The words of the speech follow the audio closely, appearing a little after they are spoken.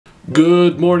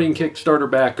Good morning, Kickstarter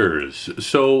backers.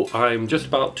 So I'm just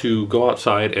about to go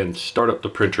outside and start up the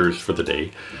printers for the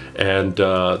day, and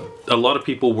a lot of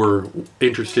people were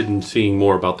interested in seeing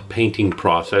more about the painting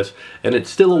process, and it's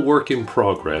still a work in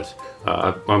progress.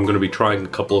 I'm going to be trying a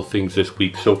couple of things this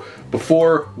week, so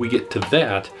before we get to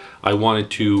that, I wanted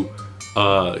to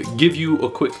give you a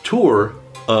quick tour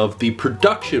of the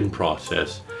production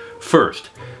process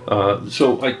first.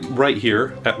 Right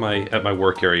here at my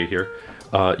work area here,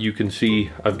 you can see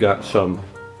I've got some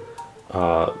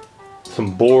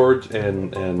boards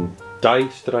and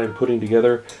dice that I'm putting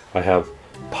together. I have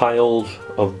piles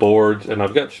of boards, and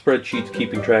I've got spreadsheets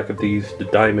keeping track of these, the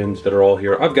diamonds that are all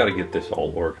here. I've got to get this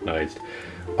all organized.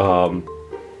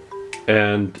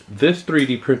 And this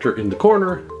 3D printer in the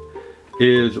corner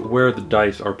is where the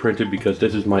dice are printed, because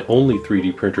this is my only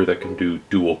 3D printer that can do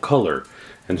dual color.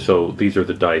 And so these are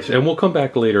the dice, and we'll come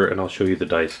back later and I'll show you the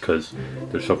dice because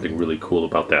there's something really cool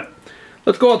about that.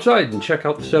 Let's go outside and check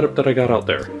out the setup that I got out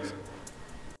there.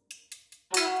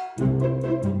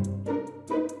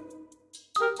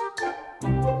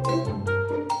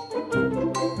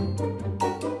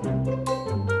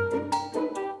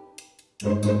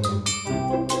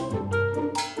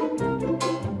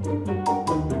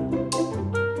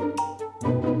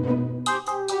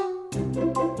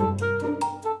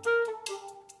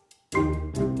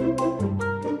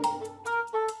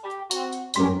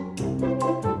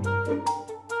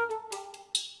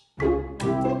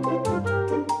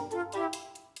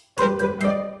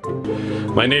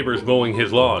 My neighbor's mowing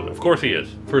his lawn. Of course he is.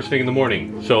 First thing in the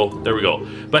morning. So there we go.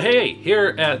 But hey,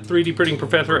 here at 3D Printing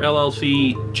Professor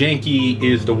LLC, janky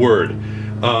is the word.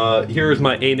 Here is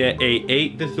my ANET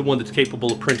A8. This is the one that's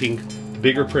capable of printing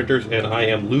bigger printers, and I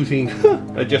am losing.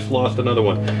 I just lost another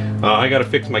one. I got to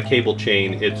fix my cable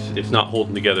chain. It's not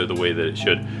holding together the way that it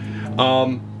should.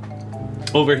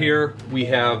 Over here we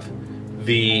have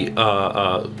we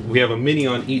have a mini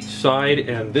on each side,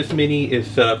 and this mini is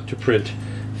set up to print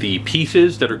the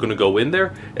pieces that are going to go in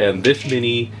there, and this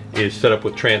mini is set up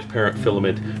with transparent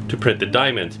filament to print the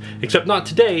diamonds. Except not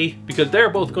today, because they're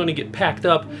both going to get packed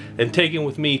up and taken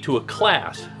with me to a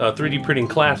class, a 3D printing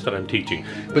class that I'm teaching.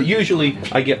 But usually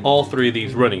I get all three of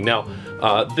these running. Now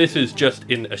this is just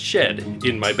in a shed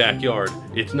in my backyard.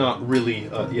 It's not really,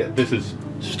 this is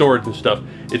storage and stuff.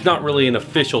 It's not really an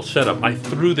official setup. I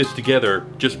threw this together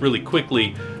just really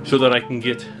quickly so that I can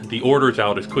get the orders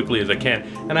out as quickly as I can,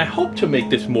 and I hope to make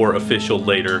this more official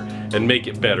later and make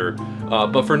it better.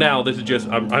 But for now, this is just,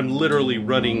 I'm literally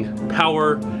running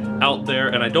power out there,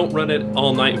 and I don't run it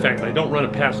all night. In fact, I don't run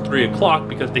it past 3 o'clock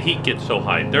because the heat gets so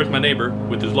high. There's my neighbor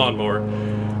with his lawnmower.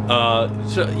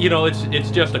 So, you know,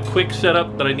 it's just a quick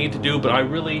setup that I need to do, but I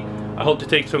hope to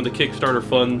take some of the Kickstarter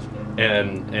funds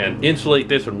and insulate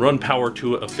this and run power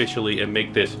to it officially and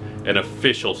make this an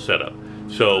official setup.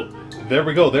 So there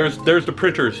we go. There's the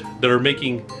printers that are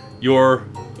making your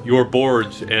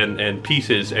boards and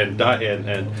pieces and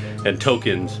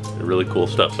tokens. Really cool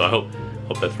stuff. So I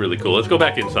hope that's really cool. Let's go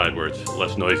back inside where it's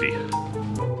less noisy.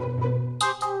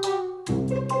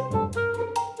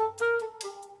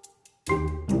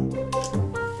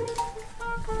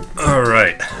 All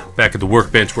right, back at the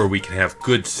workbench where we can have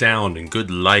good sound and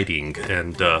good lighting,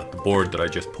 and the board that I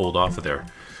just pulled off of there.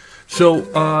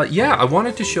 So yeah, I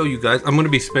wanted to show you guys. I'm going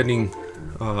to be spending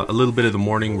a little bit of the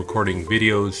morning recording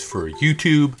videos for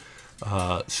YouTube.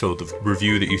 So the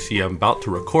review that you see, I'm about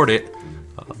to record it,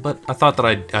 but I thought that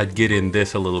I'd get in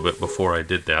this a little bit before I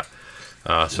did that.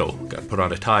 So got to put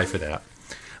on a tie for that.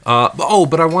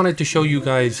 But I wanted to show you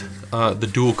guys the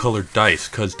dual colored dice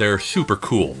because they're super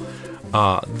cool.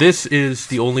 This is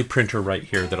the only printer right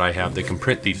here that I have that can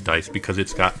print these dice because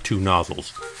it's got 2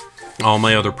 nozzles. All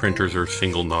my other printers are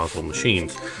single nozzle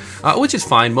machines, which is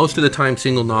fine. Most of the time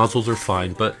single nozzles are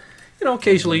fine, but you know,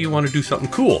 occasionally you want to do something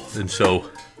cool, and so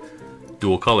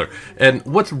dual color. And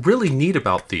what's really neat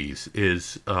about these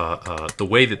is the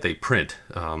way that they print.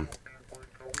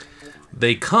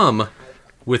 They come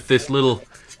with this little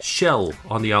shell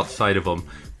on the outside of them,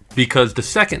 because the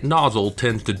second nozzle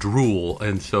tends to drool,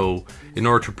 and so in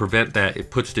order to prevent that, it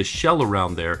puts this shell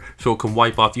around there so it can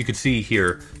wipe off. You can see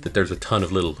here that there's a ton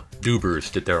of little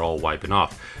doobers that they're all wiping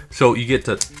off. So you get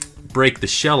to break the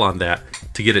shell on that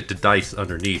to get it to dice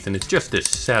underneath, and it's just this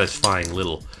satisfying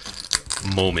little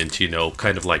moment, you know,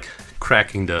 kind of like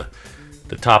cracking the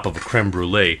top of a creme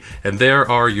brulee. And there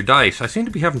are your dice. I seem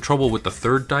to be having trouble with the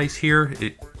third dice here.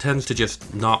 It tends to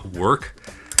just not work.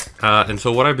 And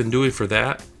so what I've been doing for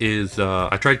that is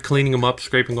I tried cleaning them up,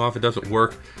 scraping off. It doesn't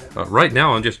work. Right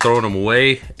now I'm just throwing them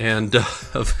away and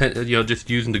you know, just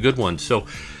using the good ones. So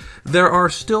there are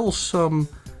still some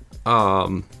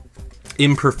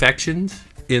imperfections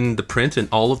in the print, in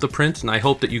all of the prints, and I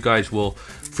hope that you guys will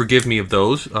forgive me of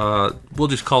those. We'll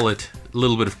just call it a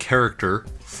little bit of character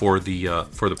for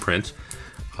the prints.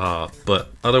 But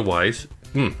otherwise,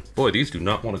 boy, these do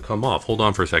not want to come off. Hold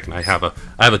on for a second. I have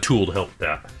a tool to help with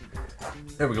that.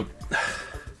 There we go.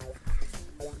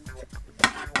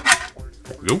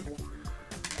 There we go.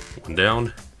 One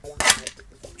down,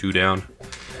 two down.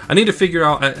 I need to figure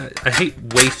out, I hate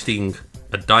wasting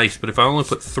a dice, but if I only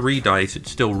put 3 dice, it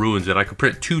still ruins it. I could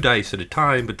print 2 dice at a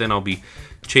time, but then I'll be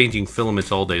changing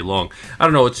filaments all day long. I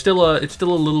don't know, it's still a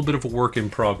little bit of a work in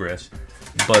progress,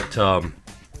 but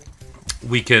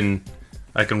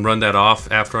I can run that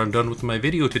off after I'm done with my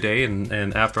video today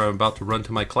and after I'm about to run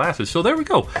to my classes. So there we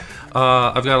go.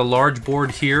 I've got a large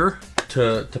board here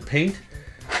to paint.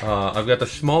 I've got the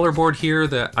smaller board here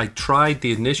that I tried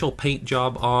the initial paint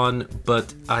job on,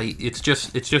 but it's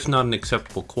just not an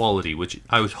acceptable quality, which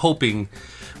I was hoping.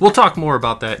 We'll talk more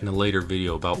about that in a later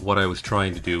video about what I was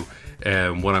trying to do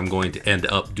and what I'm going to end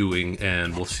up doing,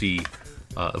 and we'll see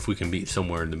if we can meet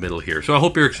somewhere in the middle here. So I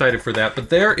hope you're excited for that. But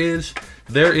there is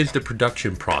the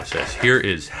production process. Here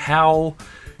is how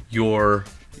your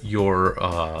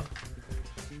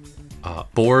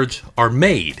boards are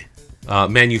made.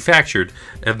 Manufactured,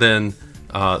 and then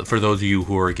for those of you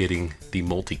who are getting the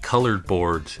multicolored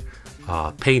boards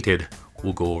painted,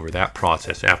 we'll go over that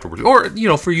process afterwards. Or, you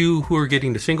know, for you who are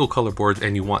getting the single color boards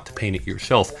and you want to paint it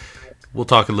yourself, we'll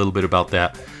talk a little bit about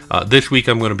that. This week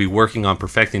I'm going to be working on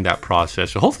perfecting that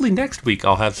process, so hopefully next week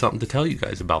I'll have something to tell you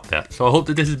guys about that. So I hope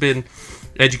that this has been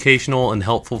educational and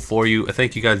helpful for you. I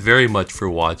thank you guys very much for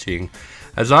watching.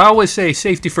 As I always say,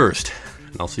 safety first,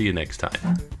 and I'll see you next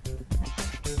time.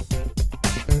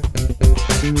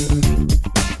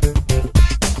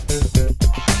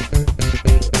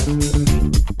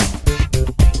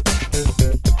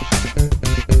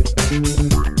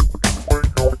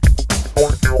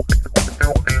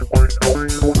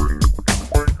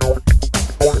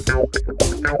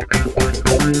 Wow.